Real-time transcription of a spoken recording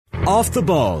Off the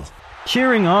Ball.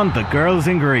 Cheering on the girls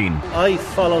in green. I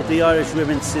followed the Irish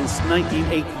women since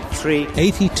 1983.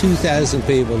 82,000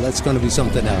 people, that's going to be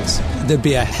something else. There'll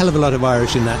be a hell of a lot of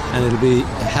Irish in that, and it'll be a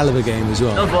hell of a game as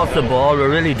well. Love Off the Ball, we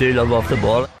really do love Off the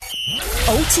Ball.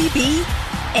 OTB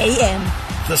AM.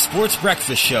 The Sports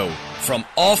Breakfast Show from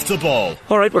Off the Ball.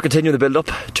 Alright, we're continuing the build-up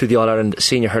to the All-Ireland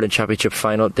Senior Hurling Championship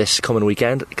final this coming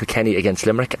weekend, Kilkenny against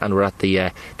Limerick, and we're at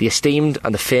the esteemed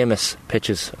and the famous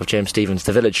pitches of James Stephens,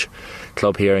 the Village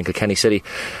Club here in Kilkenny City.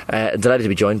 Delighted to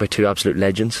be joined by two absolute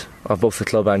legends of both the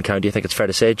club and county, I think it's fair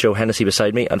to say. Joe Hennessy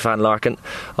beside me and Fan Larkin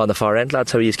on the far end.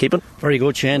 Lads, how are you keeping? Very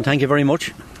good, Shane, thank you very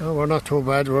much. Oh, we're not too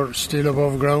bad, we're still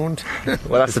above ground.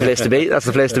 Well, that's the place to be, that's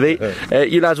the place to be.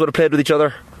 You lads would have played with each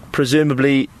other,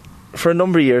 presumably for a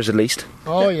number of years at least.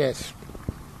 Oh yes,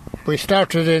 we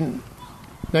started in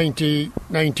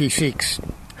 1996,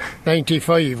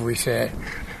 95 we say,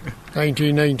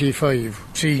 1995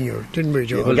 senior, didn't we,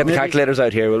 Joe? We'll get the calculators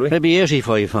out here, will we? Maybe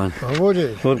 85, man. Oh, would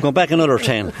it? We'll go back another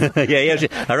 10.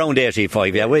 Around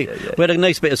 85, yeah. We had a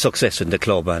nice bit of success in the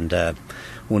club and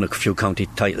won a few county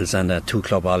titles and 2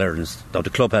 club All-Irelands. Now the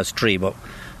club has 3, but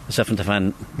myself and the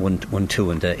Fan won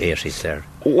 2 in the 80s there.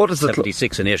 What is the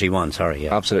 76 and 81, sorry,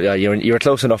 yeah. Absolutely, yeah, you were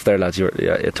close enough there, lads.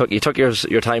 It took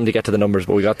your time to get to the numbers,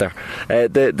 but we got there.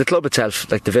 The club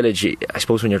itself, like the Village, I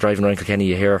suppose when you're driving around Kilkenny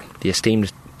you hear the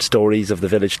esteemed stories of the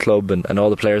Village Club and all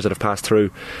the players that have passed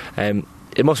through.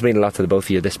 It must mean a lot to the both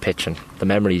of you, this pitch, and the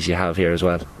memories you have here as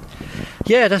well.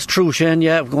 Yeah, that's true, Shane,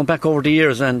 yeah, going back over the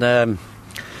years, and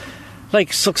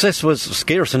success was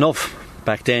scarce enough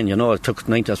back then, you know. It took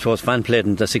 90, I suppose. Fan played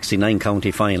in the 69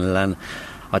 county final, and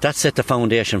that set the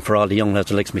foundation for all the young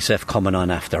lads like myself coming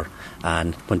on after.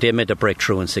 And when they made the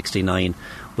breakthrough in 69,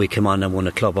 we came on and won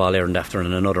a club All-Ireland after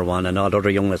and another one, and all the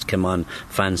other young lads came on,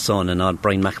 Fan's son and all,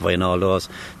 Brian McAvoy and all those,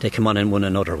 they came on and won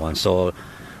another one. So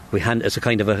it's a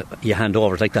kind of you hand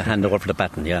over, it's like the hand over the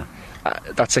baton, yeah.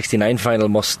 That 69 final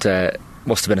must have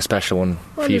been a special one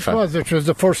for you, Fan. It was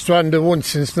the first one they won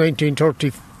since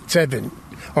 1937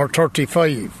 or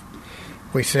 35.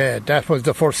 We said that was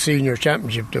the first senior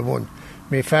championship they won.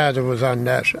 My father was on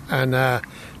that, and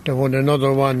they won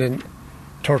another one in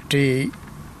 37,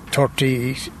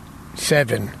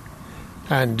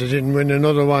 and they didn't win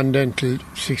another one then till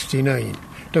 69.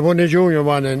 They won a junior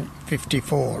one in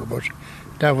 54, but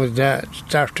that was the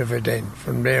start of it then,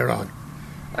 from there on.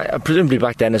 Presumably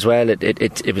back then as well, it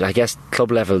was, I guess,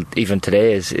 club level even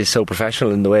today is so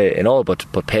professional in the way, in all but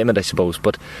payment, I suppose.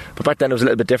 But back then it was a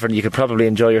little bit different. You could probably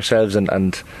enjoy yourselves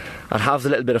and have a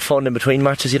little bit of fun in between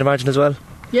matches, you'd imagine, as well.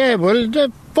 Yeah, well, the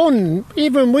fun,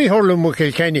 even we hurling with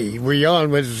Kilkenny, we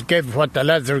always give what the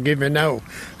lads are giving now,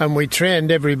 and we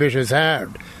trained every bit as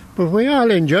hard. But we all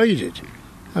enjoyed it.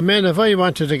 I mean, if I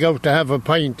wanted to go out to have a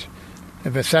pint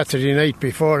of a Saturday night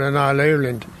before an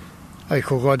All-Ireland, I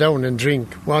could go down and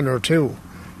drink 1 or 2,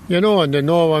 you know, and then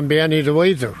no one be any the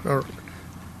wiser. I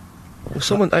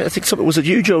think was it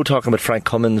you, Joe, talking about Frank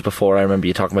Cummins before? I remember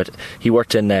you talking about he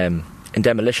worked in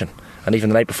demolition, and even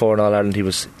the night before in All Ireland he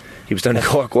was down in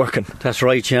Cork working. That's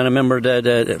right, yeah. I remember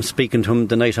speaking to him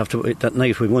the night after that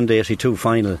night we won the 82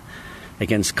 final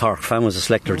against Cork. Fan was a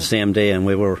selector the same day, and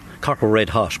Cork were red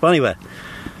hot. But anyway,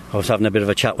 I was having a bit of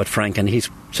a chat with Frank, and he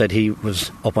said he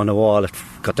was up on the wall,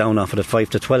 got down off it at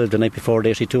 5-12 the night before the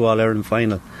 82 All-Ireland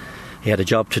final. He had a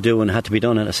job to do and it had to be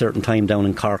done at a certain time down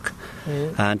in Cork.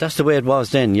 And that's the way it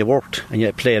was then. You worked and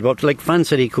you played. But like Fan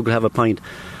said, he could have a pint.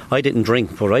 I didn't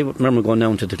drink, but I remember going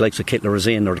down to the likes of Kittler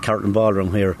Rosine or the Carlton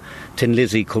Ballroom where Tin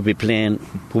Lizzie could be playing,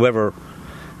 whoever,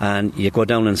 and you go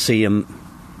down and see him,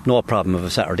 no problem of a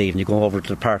Saturday evening. You go over to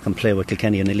the park and play with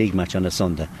Kilkenny in a league match on a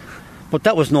Sunday. But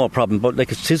that was no problem. But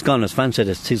like it's gone, as Fan said,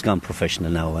 it's gone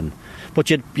professional now. But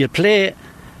you play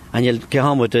and you'll get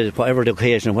on with whatever the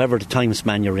occasion, whatever the time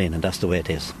span you're in, and that's the way it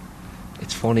is.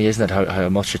 It's funny, isn't it, how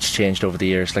much it's changed over the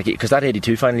years? Like, because that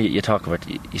 82 final you talk about,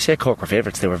 you say Cork were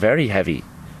favourites. They were very heavy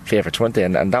favourites, weren't they?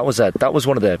 And that was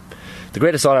one of the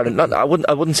greatest All-Ireland. I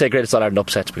wouldn't say greatest All-Ireland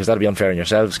upsets, because that'd be unfair on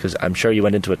yourselves, because I'm sure you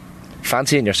went into it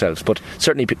fancying yourselves, but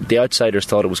certainly the outsiders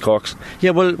thought it was Cork's. Yeah,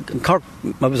 well, Cork,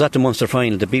 I was at the Munster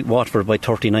final. They beat Waterford by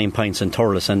 39 points in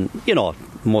Thurles, and you know,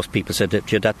 most people said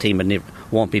that team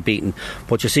won't be beaten.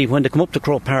 But you see, when they come up to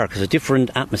Croke Park, it's a different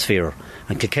atmosphere,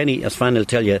 and Kilkenny, as Fan will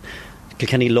tell you,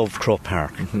 Kilkenny love Croke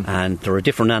Park, and they're a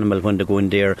different animal when they go in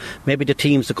there. Maybe the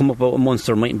teams that come up out of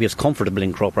Munster mightn't be as comfortable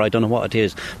in Croke Park. I don't know what it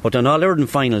is, but an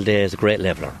All-Ireland final day is a great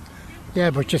leveller.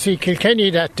 Yeah, but you see, Kilkenny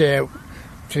that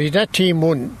team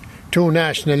won 2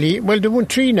 National Leagues. Well, they won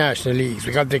 3 National Leagues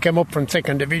because they came up from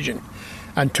 2nd Division,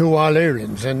 and 2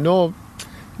 All-Irelands, and no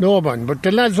one. But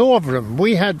the lads over them,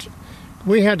 we had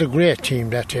we had a great team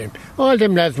that time. All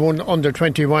them lads won under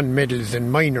 21 medals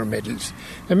and minor medals.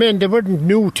 I mean, they weren't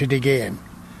new to the game.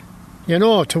 You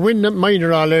know, to win the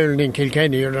minor All-Ireland in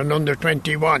Kilkenny or an under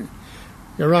 21,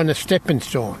 you're on a stepping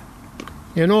stone.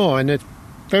 You know, and it's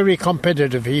very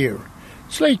competitive here.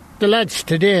 It's like the lads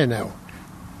today now.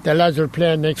 The lads are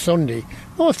playing next Sunday.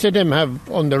 Most of them have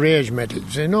underage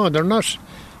medals. You know, they're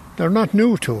not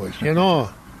new to it. You know,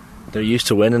 they're used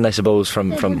to winning, I suppose,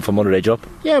 from underage up.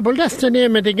 Yeah, well, that's the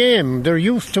name of the game. They're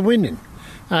used to winning,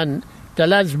 and the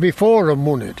lads before them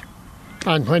won it.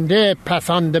 And when they pass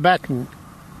on the baton,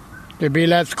 there'll be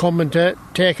lads coming to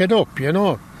take it up. You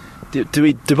know.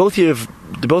 Do both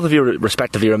of you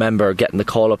respectively remember getting the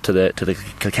call up to the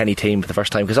Kilkenny team for the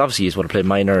first time? Because obviously you would have played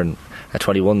minor and at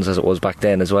 21s as it was back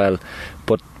then as well.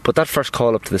 But that first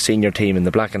call up to the senior team in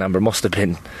the black and amber must have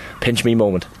been pinch me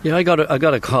moment. Yeah, I got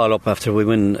a call up after we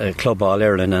win Club All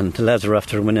Ireland, and the lads were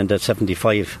after winning the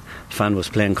 75. Fan was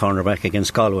playing cornerback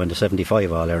against Galway in the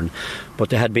 75 All Ireland, but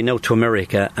they had been out to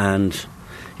America, and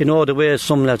you know the way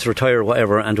some lads retire or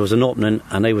whatever, and there was an opening,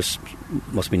 and I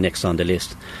must be next on the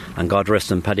list, and God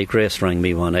rest him, Paddy Grace rang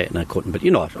me one night and I couldn't, but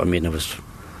you know what I mean, I was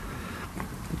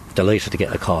delighted to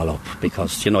get a call up,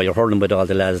 because you know you're hurling with all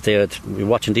the lads there. We're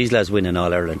watching these lads winning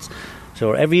All Ireland,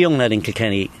 so every young lad in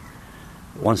Kilkenny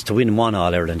wants to win one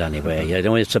All Ireland anyway. You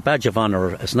know, it's a badge of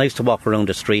honour. It's nice to walk around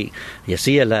the street, you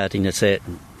see a lad and you say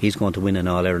he's going to win an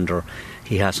All Ireland or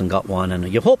he hasn't got one,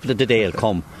 and you hope that the day will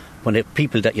come when the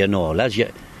people that you know, lads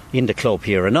in the club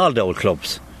here and all the old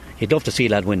clubs, you'd love to see a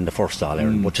lad win the first All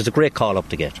Ireland, which is a great call up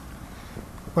to get.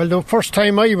 Well, the first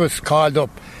time I was called up,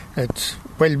 it's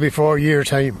well before year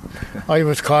time, I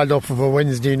was called up for a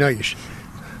Wednesday night.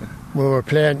 We were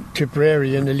playing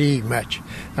Tipperary in a league match,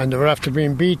 and they were after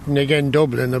being beaten again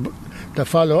Dublin,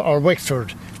 or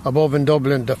Wexford, above in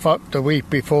Dublin the week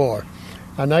before.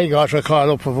 And I got a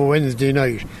call up for a Wednesday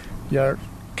night. Your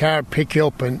car pick you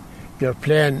up and you're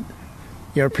playing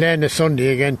a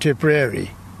Sunday again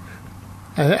Tipperary.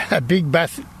 A big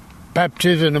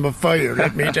baptism of fire,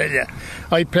 let me tell you.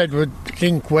 I played with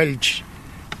Link Welch,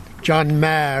 John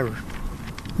Marr,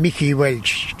 Mickey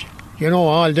Welch, you know,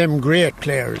 all them great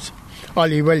players.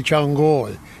 Ollie Welch on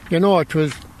goal. You know, it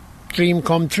was dream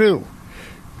come true.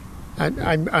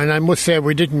 And I must say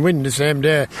we didn't win the same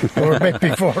day. We were bet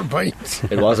before points.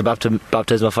 It was a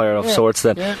baptism of fire of sorts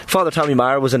then. Yeah. Father Tommy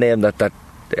Maher was a name that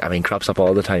I mean crops up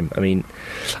all the time. I mean,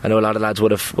 I know a lot of lads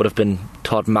would have been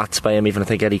taught maths by him. Even I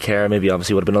think Eddie Kerr maybe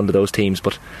obviously would have been under those teams.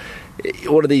 But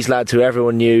one of these lads who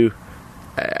everyone knew,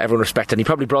 everyone respected. And he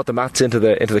probably brought the maths into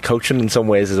the coaching in some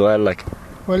ways as well. Like,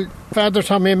 well, Father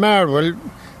Tommy Maher, well,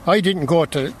 I didn't go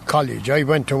to college. I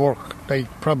went to work,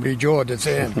 like probably Joe the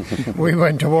same. We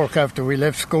went to work after we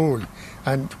left school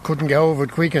and couldn't get over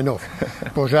it quick enough.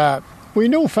 But we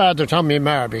knew Father Tommy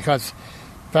Maher because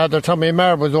Father Tommy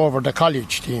Maher was over the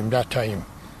college team that time,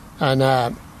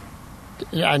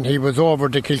 and he was over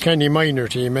the Kilkenny minor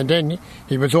team, and then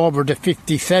he was over the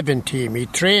 57 team. He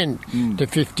trained the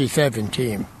 57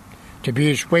 team to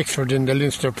beat Wexford in the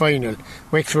Leinster final.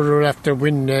 Wexford were after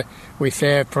winning, we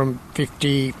say, from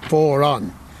 54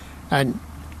 on. And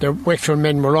the Wexford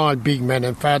men were all big men,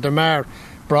 and Father Maher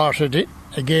brought a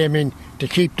game in to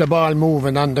keep the ball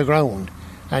moving on the ground.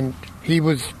 And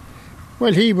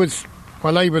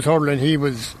while I was hurling, he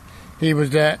was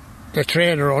the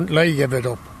trainer until I gave it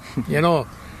up, you know.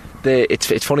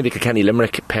 It's funny the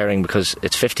Kilkenny-Limerick pairing, because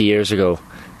it's 50 years ago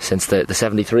since the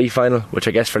 73 final, which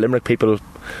I guess for Limerick people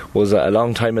was a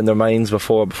long time in their minds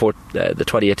before the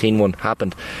 2018 one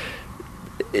happened.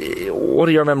 What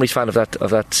are your memories, fan, of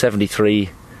that 73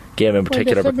 game in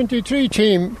particular? Well, the 73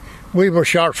 team, we were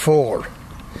short 4.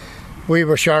 We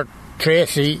were short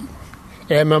Tracy,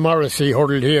 Emma Morrissey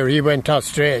hurled here, he went to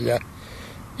Australia,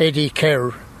 Eddie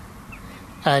Kerr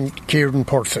and Kieran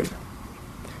Purcell.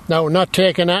 Now, not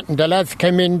taking that, and the lads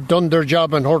came in, done their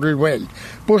job and hurled well.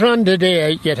 But on the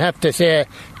day, you'd have to say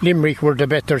Limerick were the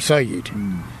better side.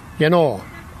 You know,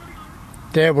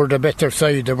 they were the better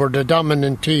side. They were the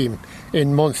dominant team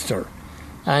in Munster.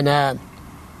 And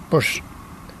but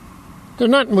there's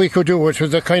nothing we could do. It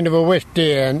was a kind of a wet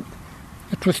day and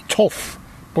it was tough.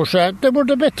 But they were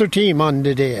the better team on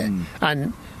the day.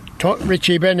 And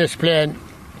Richie Bennett's playing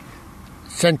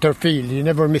centre field, he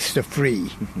never missed a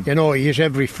free. You know, he hit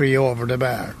every free over the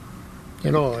bar.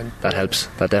 You know, and that helps.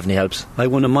 That definitely helps. I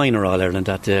won a minor All Ireland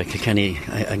at Kilkenny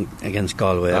against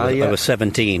Galway. I was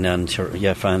 17, and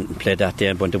played that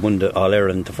day. But they won the All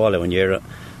Ireland the following year,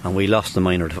 and we lost the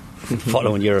minor the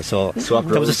following year. So that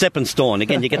was a stepping stone.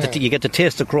 Again, you get to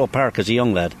taste the Crow Park as a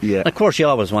young lad. Yeah. And of course, you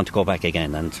always want to go back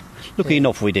again. And lucky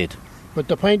enough, we did. But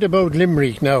the point about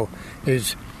Limerick now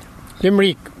is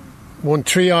Limerick won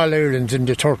 3 All-Irelands in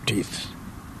the 30s.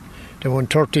 They won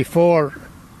 34,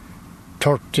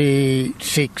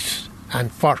 36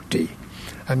 and 40.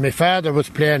 And my father was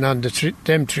playing on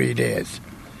them 3 days.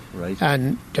 Right.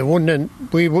 And they won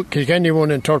Kilkenny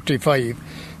won in 35.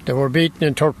 They were beaten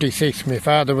in 36. My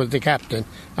father was the captain,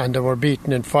 and they were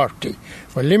beaten in 40.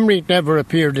 Well, Limerick never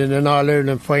appeared in an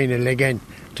All-Ireland final again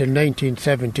till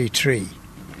 1973.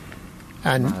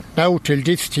 And now till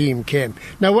this team came.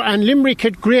 Now, and Limerick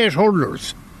had great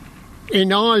hurlers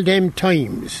in all them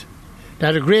times. They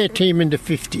had a great team in the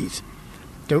 50s.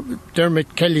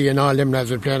 Dermot Kelly and all them lads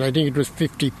were playing. I think it was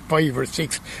 55 or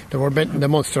 6. They were betting the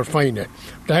Munster final.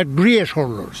 They had great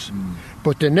hurlers,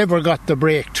 but they never got the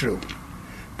breakthrough.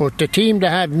 But the team they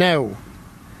have now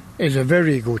is a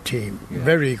very good team.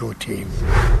 Very good team.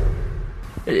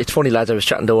 It's funny, lads, I was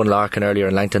chatting to Owen Larkin earlier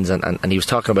in Langton's, and he was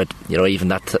talking about, even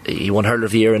that he won Hurler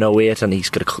of the Year in 08, and he's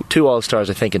got 2 All-Stars,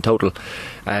 I think, in total.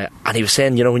 And he was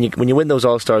saying, when you win those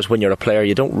All-Stars when you're a player,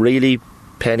 you don't really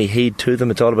pay any heed to them.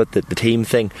 It's all about the team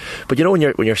thing. But when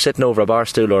you're sitting over a bar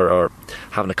stool or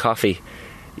having a coffee,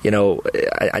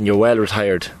 and you're well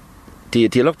retired, do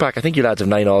you look back? I think you lads have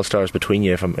 9 All-Stars between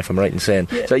you, if I'm right in saying.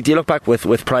 Yeah. So, do you look back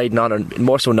with pride and honour,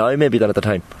 more so now maybe than at the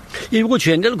time? You would,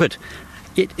 Shane. Look at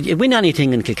you win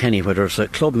anything in Kilkenny, whether it's a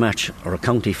club match or a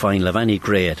county final of any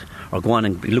grade, or go on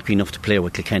and be lucky enough to play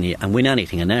with Kilkenny and win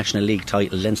anything, a National League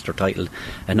title, Leinster title,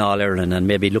 an All-Ireland, and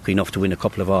maybe lucky enough to win a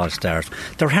couple of All-Stars.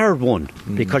 They're hard won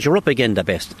because you're up against the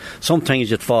best.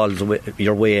 Sometimes it falls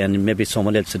your way and maybe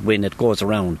someone else would win, it goes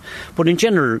around. But in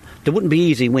general, they wouldn't be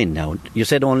easy win now. You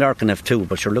said Owen Larkin have 2,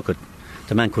 but sure, look at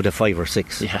the man could have 5 or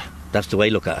 6. Yeah. That's the way I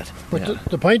look at it. But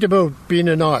the point about being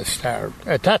an All-Star,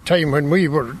 at that time when we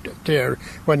were there,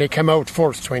 when they came out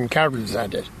first, when Carroll's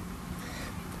had it,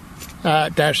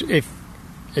 that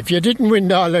if you didn't win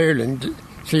the All-Ireland,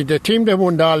 see, the team that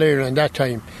won the All-Ireland that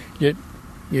time, you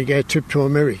get tipped to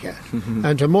America.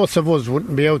 And to most of us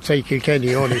wouldn't be outside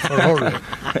Kilkenny only for hurling.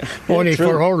 Only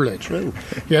for hurling. True.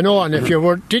 And if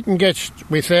you didn't get,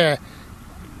 we say,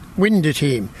 win the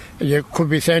team, you could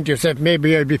be saying to yourself,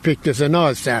 maybe I'll be picked as an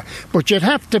All-Star, but you'd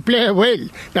have to play well.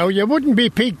 Now, you wouldn't be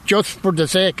picked just for the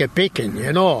sake of picking,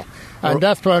 and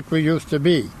that's what we used to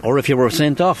be. Or if you were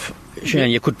sent off,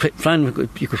 Shane, you could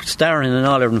star in an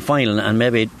All-Ireland final, and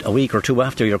maybe a week or 2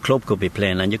 after your club could be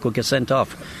playing, and you could get sent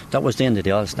off. That was the end of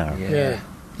the All-Star. Yeah.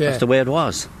 That's the way it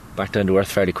was. Back down to earth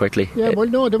fairly quickly. Yeah, well,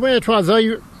 no, the way it was,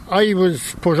 I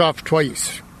was put off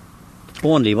twice.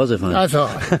 Only, was it, man? That's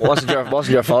all. wasn't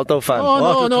your fault though, fan?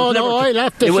 Oh, no, I'll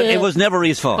have to say... It was never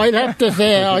his fault. I'll have to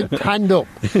say, I'd hand up.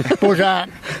 But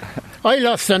I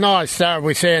lost an All-Star,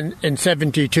 we say, in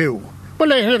 72.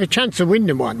 Well, I had a chance of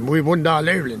winning one. We won the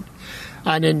All-Ireland.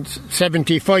 And in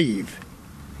 75,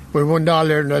 we won the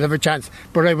All-Ireland. I'd have a chance.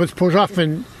 But I was put off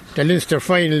in the Leinster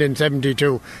final in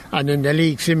 72 and in the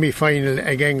league semi-final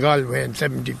against Galway in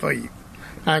 75.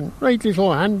 And rightly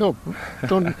so, hand up.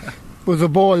 Was a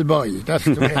ball boy, that's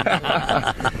the way.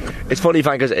 It's funny,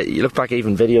 Fan, because you look back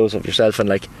even videos of yourself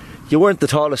and you weren't the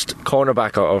tallest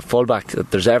cornerback or fullback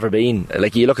that there's ever been.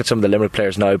 You look at some of the Limerick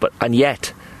players now, and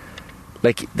yet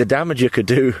the damage you could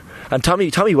do. And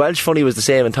Tommy Welsh, funny, was the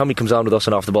same, and Tommy comes on with us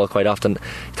and off the ball quite often.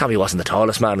 Tommy wasn't the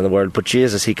tallest man in the world, but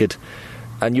Jesus, he could,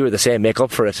 and you were the same, make up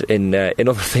for it in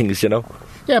other things,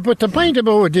 Yeah, but the point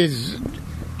about it is,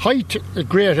 height is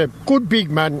great. A good big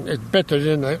man is better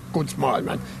than a good small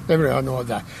man. Everyone knows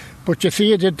that. But you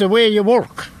see, it's the way you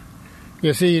work.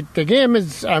 You see, the game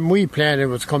is, and we playing it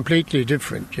was completely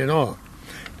different,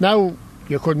 Now,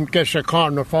 you couldn't get a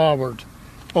corner forward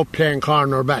up playing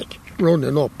corner back,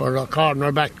 running up, or a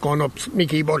corner back going up,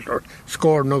 Mickey Butler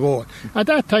scoring a goal. At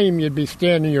that time, you'd be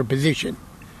staying in your position.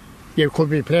 You could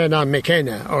be playing on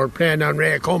McKenna or playing on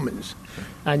Ray Cummins,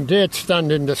 and they'd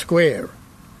stand in the square.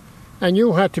 And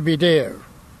you had to be there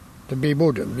to be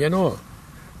with them,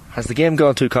 Has the game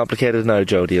gone too complicated now,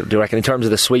 Joe? Do you reckon, in terms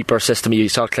of the sweeper system? You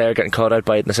saw Clare getting caught out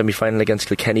by it in the semi-final against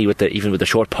Kilkenny, even with the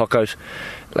short puck out.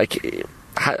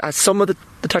 Has some of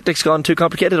the tactics gone too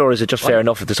complicated, or is it just fair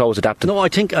enough if it's always adapted? No, I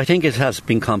think it has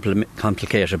been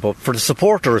complicated, but for the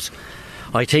supporters,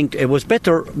 I think it was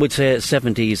better, we'd say,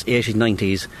 70s, 80s,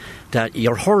 90s, that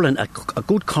you're hurling, a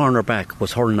good cornerback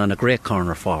was hurling on a great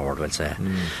corner forward, we'll say.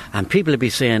 And people would be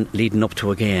saying, leading up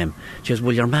to a game, just,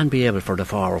 will your man be able for the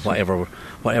forward, whatever.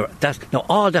 Now,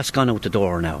 all that's gone out the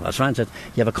door now. As Fran said,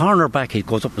 you have a cornerback, he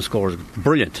goes up and scores,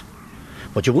 brilliant.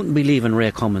 But you wouldn't be leaving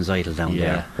Ray Cummins idle down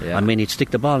there. Yeah. I mean, he'd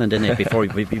stick the ball in the net before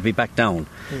he'd be back down.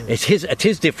 It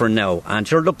is different now. And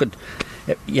sure, look,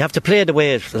 you have to play the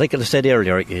way, like I said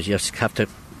earlier, you just have to,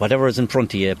 whatever is in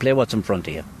front of you, play what's in front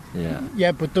of you.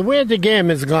 Yeah, but the way the game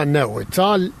has gone now, it's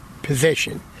all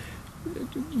possession.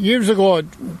 years ago,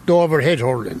 the overhead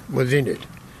hurling was in it.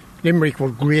 Limerick were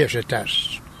great at that.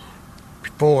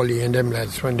 Foley and them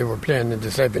lads, when they were playing in the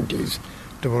 70s,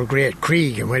 they were great.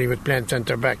 Cregan, when he was playing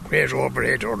centre back, great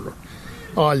overhead hurler.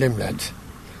 All them lads.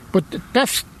 But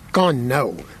that's gone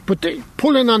now. But the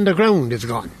pulling on the ground is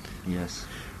gone. Yes.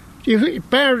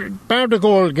 Bar the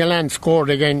goal Gallant scored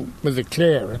again with the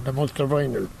Clare at the Munster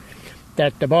final,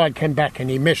 that the ball came back and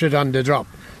he missed it on the drop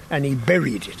and he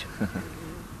buried it.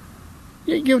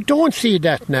 You don't see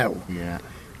that now. Yeah.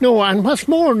 No, and what's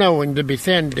more now, in the be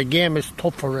saying the game is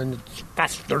tougher and it's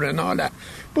faster and all that,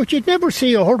 but you'd never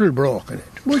see a hurdle broken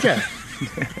it, would you?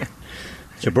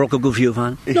 You broke a good few,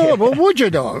 Van? No, but would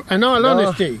you though? In all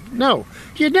honesty, no.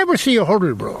 You'd never see a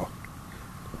hurdle broke.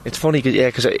 It's funny,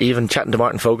 because even chatting to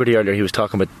Martin Fogarty earlier, he was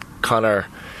talking about Conor,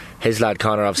 his lad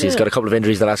Conor. Obviously, he's got a couple of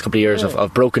injuries the last couple of years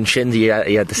of broken shins. He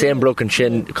had the same broken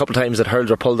shin a couple of times that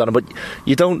hurls were pulled on him, but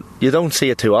you don't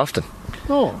see it too often.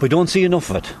 No. We don't see enough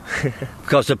of it.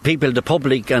 Because the people, the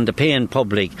public and the paying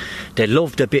public, they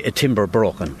love the bit of timber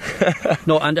broken.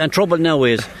 No, and trouble now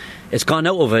is, it's gone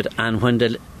out of it, and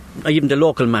when even the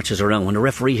local matches around, when the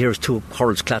referee hears two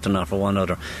hurls clattering off of one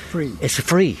another, it's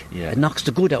free. Yeah. It knocks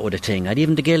the good out of the thing. And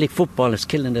even the Gaelic football is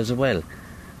killing it as well.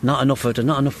 Not enough of it,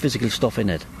 not enough physical stuff in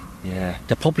it. Yeah.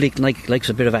 The public likes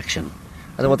a bit of action.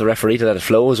 I don't want the referee to let it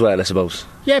flow as well, I suppose.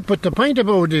 Yeah, but the point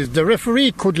about it is the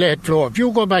referee could let it flow. If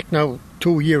you go back now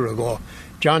 2 years ago,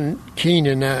 John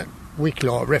Keenan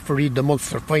Wicklow refereed the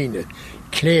Munster final,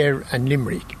 Clare and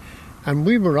Limerick, and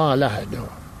we were all at it now.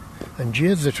 And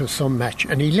Jesus, it was some match,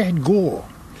 and he let go.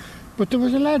 But there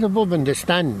was a lad above in the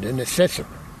stand, an assessor,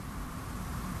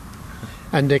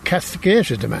 and they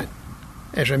castigated the man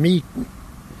at a meeting.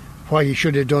 Why he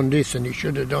should have done this and he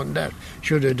should have done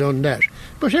that.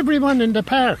 But everyone in the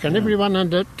park and everyone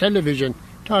on the television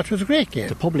thought it was a great game.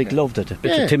 The public loved it, a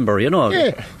bit of timber, you know.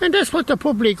 Yeah, and that's what the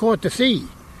public ought to see.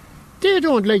 They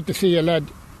don't like to see a lad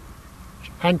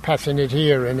hand passing it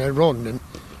here and a run and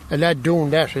a lad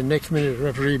doing that and next minute the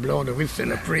referee blowing a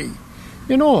whistle a free.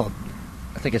 You know.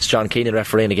 I think it's John Keenan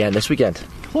refereeing again this weekend.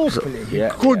 Hopefully.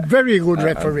 Very good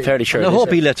referee. I'm fairly sure. And I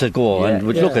hope he lets it go. Yeah. And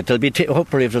look, there'll be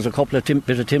hopefully if there's a couple of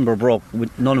bit of timber broke,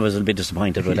 none of us will be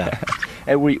disappointed with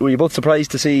that. Were you both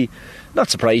surprised to see? Not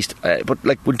surprised, but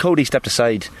like when Cody stepped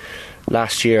aside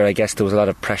last year, I guess there was a lot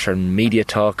of pressure and media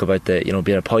talk about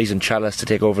being a poison chalice to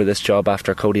take over this job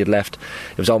after Cody had left.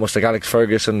 It was almost like Alex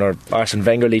Ferguson or Arsene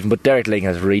Wenger leaving, but Derek Lyng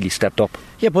has really stepped up.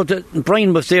 Yeah, but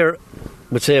Brian was there,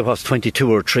 would say it was 22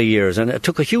 or 3 years, and it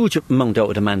took a huge amount out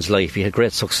of the man's life. He had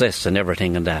great success and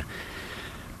everything and that.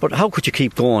 But how could you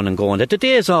keep going and going? The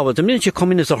days always, the minute you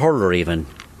come in as a hurler even,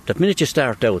 the minute you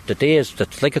start out, the days,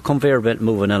 that's like a conveyor belt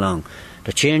moving along.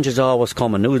 The change is always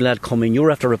coming. New lad coming,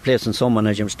 you're after replacing someone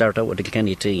as you start out with the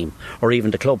Kilkenny team or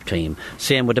even the club team.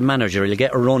 Same with the manager, you'll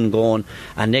get a run going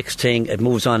and next thing it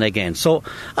moves on again. So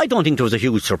I don't think there was a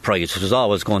huge surprise. It was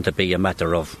always going to be a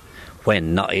matter of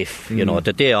when, not if. You know,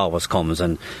 the day always comes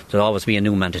and there'll always be a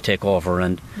new man to take over,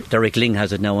 and Derek Lyng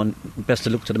has it now, and best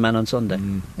of luck to the man on Sunday.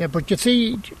 Yeah, but you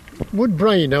see, with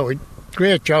Brian now,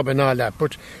 great job and all that,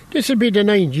 but this will be the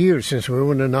 9th year since we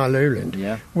won an All-Ireland.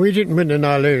 Yeah. We didn't win an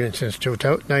All-Ireland since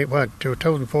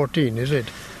 2014, is it?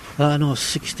 No,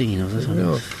 16 was it?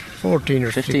 No, 14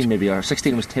 or 15 16. maybe, or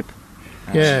 16 was Tip.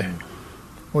 Yeah.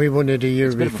 We won it a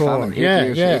year before.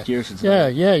 Eight years since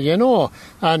you know.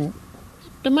 And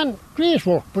the man, great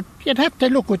work, but you'd have to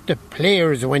look what the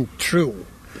players went through.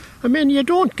 I mean, you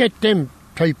don't get them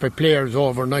type of players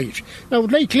overnight. Now,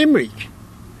 like Limerick,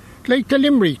 like the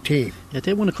Limerick team. Yeah,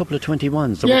 they won a couple of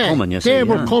 21s. They were coming, you see. They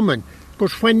were coming.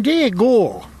 But when they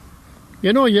go,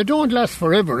 you know, you don't last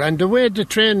forever. And the way the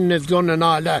training is done and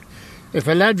all that, if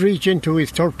a lad reach into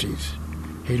his 30s,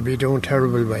 he'll be doing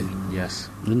terrible well. Yes.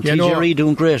 And TJ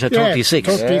doing great at 36.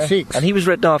 36. Yeah. And he was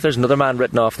written off. There's another man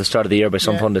written off at the start of the year by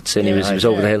some pundits saying he was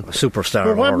over the hill. Superstar.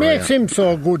 But what makes him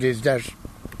so good is that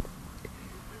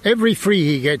every free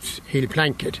he gets, he'll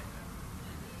plank it.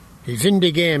 He's in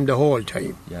the game the whole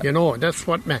time. Yeah. You know, that's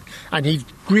what and he's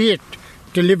great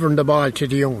delivering the ball to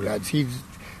the young lads. He's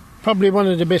probably one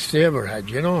of the best they ever had,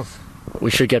 you know.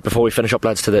 We should get, before we finish up,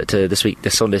 lads, to this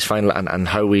Sunday's final and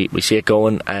how we see it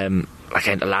going.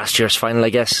 Again, last year's final, I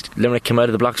guess, Limerick came out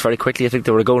of the blocks very quickly. I think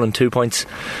they were a goal and 2 points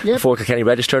before Kilkenny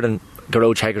registered, and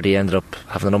Geroge Haggerty ended up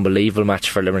having an unbelievable match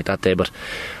for Limerick that day. But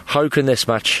how can this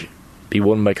match be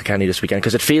won by Kilkenny this weekend?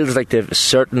 Because it feels like they've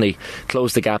certainly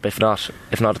closed the gap, if not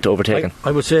overtaken.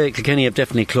 I would say Kilkenny have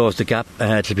definitely closed the gap.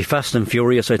 It'll be fast and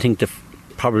furious. I think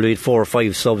probably 4 or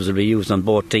 5 subs will be used on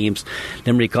both teams.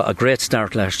 Limerick got a great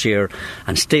start last year,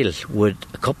 and still, with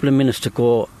a couple of minutes to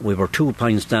go, we were 2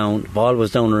 points down. Ball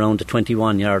was down around the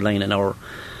 21-yard line in our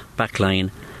back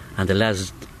line, and the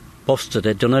lads busted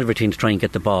it, done everything to try and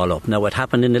get the ball up. Now, what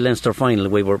happened in the Leinster final,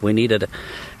 we needed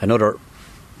another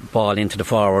ball into the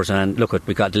forwards, and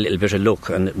we got a little bit of luck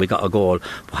and we got a goal.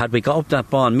 But had we got up that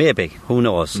ball, maybe, who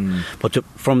knows. But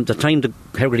from the time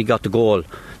Hegarty got the goal,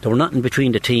 there were nothing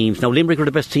between the teams. Now, Limerick were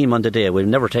the best team on the day. We'll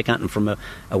never take anything from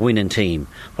a winning team.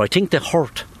 But I think the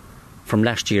hurt from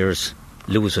last year's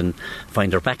losing,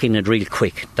 find they're back in it real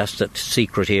quick. That's the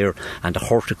secret here. And the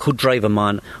hurt could drive them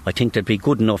on. I think they'd be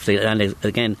good enough. And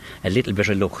again, a little bit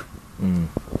of luck.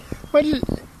 Well,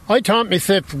 I thought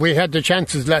myself we had the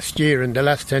chances last year in the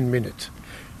last 10 minutes,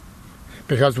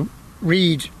 because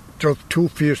Reid drove 2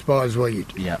 fierce balls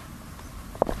wide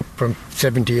from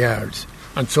 70 yards,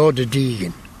 and so did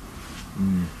Deegan.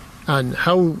 And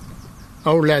how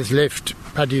our lads left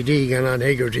Paddy Deegan and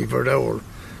Hegarty for the hour,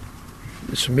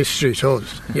 it's a mystery to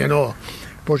us, you know.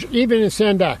 But even in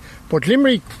saying that, but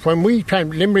Limerick, when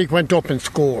Limerick went up and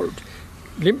scored,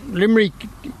 Limerick,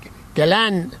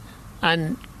 Galan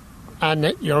and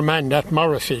your man, that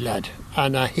Morrissey lad,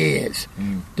 and Hayes,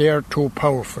 they're 2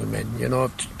 powerful men, you know,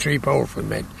 3 powerful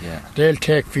men. They'll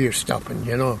take fierce stopping,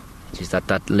 you know. Jeez,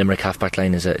 that Limerick half-back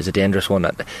line is a dangerous one.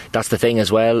 That's the thing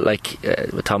as well, like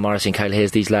with Tom Morrissey and Kyle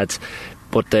Hayes, these lads.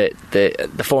 But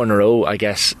the 4 in a row, I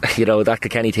guess, you know, that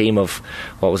Kilkenny team of,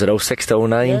 what was it, 06 to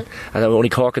 09? And only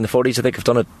Cork and the 40s, I think, have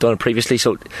done it previously.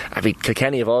 So, I mean,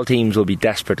 Kilkenny of all teams will be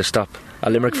desperate to stop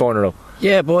a Limerick 4 in a row.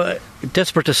 Yeah, but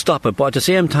desperate to stop it. But at the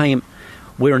same time,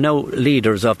 we're now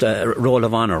leaders of the Roll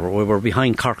of Honour. We were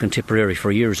behind Cork and Tipperary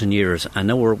for years and years, and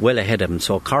now we're well ahead of them.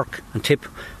 So Cork and Tip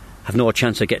have no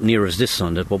chance of getting near us this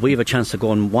Sunday, but we have a chance of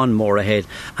going one more ahead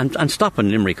and stopping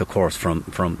Limerick, of course, from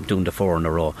doing the 4 in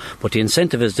a row. But the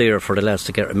incentive is there for the lads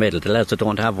to get a medal, the lads that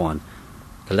don't have one,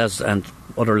 the lads and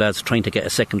other lads trying to get a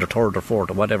 2nd or 3rd or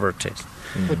 4th or whatever it is.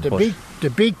 But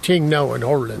the big thing now in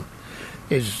hurling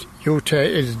is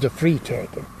the free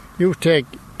taking. You take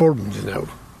Burdens now.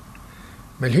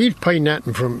 Well, he'd pine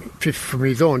nothing from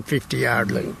his own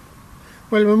 50-yard line.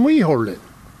 Well, when we hurling,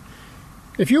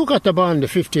 if you got the ball on the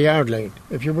 50-yard line,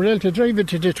 if you were able to drive it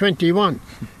to the 21,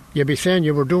 you'd be saying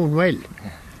you were doing well.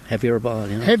 Heavier ball,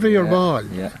 you know. Heavier ball.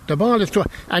 Yeah. The ball is...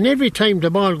 And every time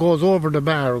the ball goes over the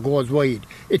bar or goes wide,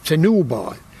 it's a new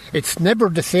ball. It's never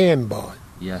the same ball.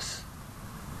 Yes.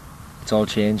 It's all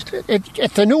changed.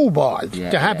 It's a new ball.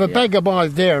 To have a bag of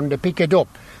balls there and to pick it up.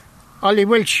 Ollie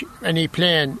Welsh, when he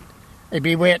playing, he'd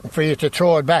be waiting for you to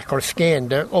throw it back or scan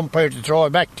the umpire to throw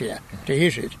it back to you, to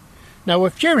hit it. Now,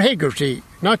 if Ger Hegarty,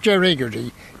 not Ger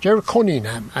Hegarty, Ger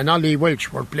Cunningham and Ollie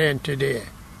Welch were playing today,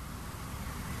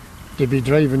 they'd be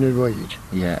driving it wide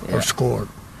or scored.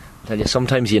 I tell you,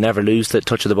 sometimes you never lose the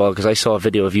touch of the ball, because I saw a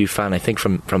video of you, Fan, I think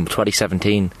from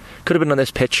 2017. Could have been on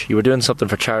this pitch. You were doing something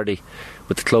for charity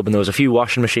with the club, and there was a few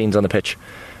washing machines on the pitch,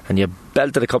 and you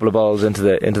belted a couple of balls into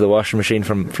the washing machine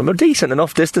from a decent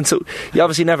enough distance, so you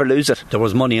obviously never lose it. There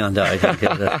was money on that, I think.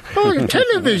 Oh,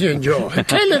 television, Joe.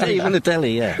 Television. He won the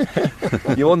telly, yeah.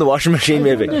 You won the washing machine,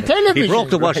 maybe. He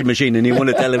broke the washing machine and he won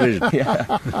the television.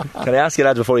 Can I ask you,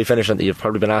 lads, before we finish, and you've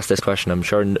probably been asked this question, I'm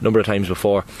sure, a number of times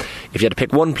before, if you had to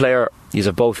pick one player you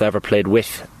have both ever played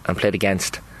with and played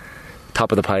against,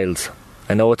 top of the piles.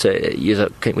 I know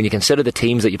when you consider the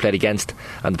teams that you played against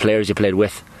and the players you played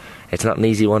with, it's not an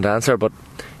easy one to answer, but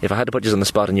if I had to put you on the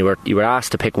spot and you were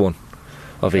asked to pick one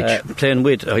of each. Playing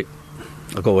with,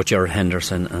 I'll go with Gerard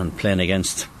Henderson, and playing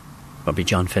against probably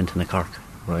John Fenton of Cork.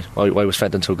 Right. Why was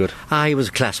Fenton so good? He was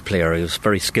a class player. He was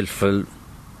very skillful,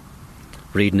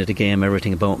 reading of the game,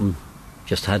 everything about him.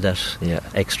 Just had that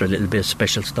extra little bit of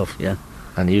special stuff, yeah.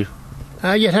 And you?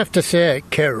 You'd have to say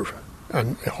Kerr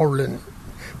and hurling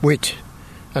with,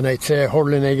 and I'd say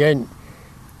hurling again.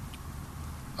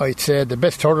 I'd say the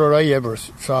best hurler I ever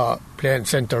saw playing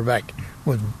centre back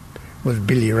was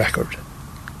Billy Rackard.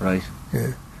 Right.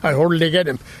 Yeah. I hurled against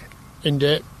him in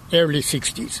the early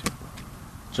 60s.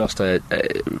 Just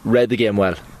read the game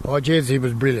well. Oh, jeez, he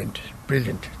was brilliant.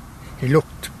 He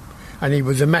looked, and he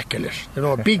was immaculate. You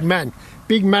know, big man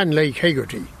like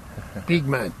Hegarty, big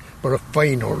man, but a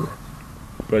fine hurler.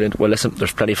 Brilliant. Well, listen,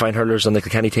 there's plenty of fine hurlers on the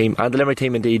Kilkenny team and the Limerick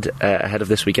team, indeed, ahead of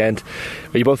this weekend.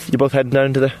 Are you both heading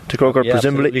down to Croker,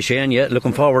 presumably? Absolutely, Shane. Yeah,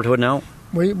 looking forward to it now.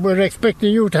 We're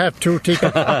expecting you to have 2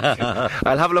 tickets.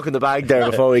 I'll have a look in the bag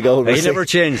there before we go. He never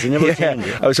changed.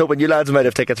 I was hoping you lads might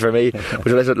have tickets for me. But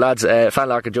listen, lads, Fan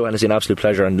Larkin Joe Hennessy, an absolute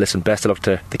pleasure, and listen, best of luck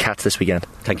to the Cats this weekend.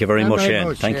 Thank you very much,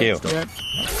 Shane. Thank you. Yeah.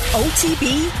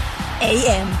 OTB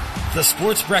AM. The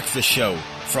Sports Breakfast Show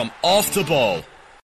from Off the Ball.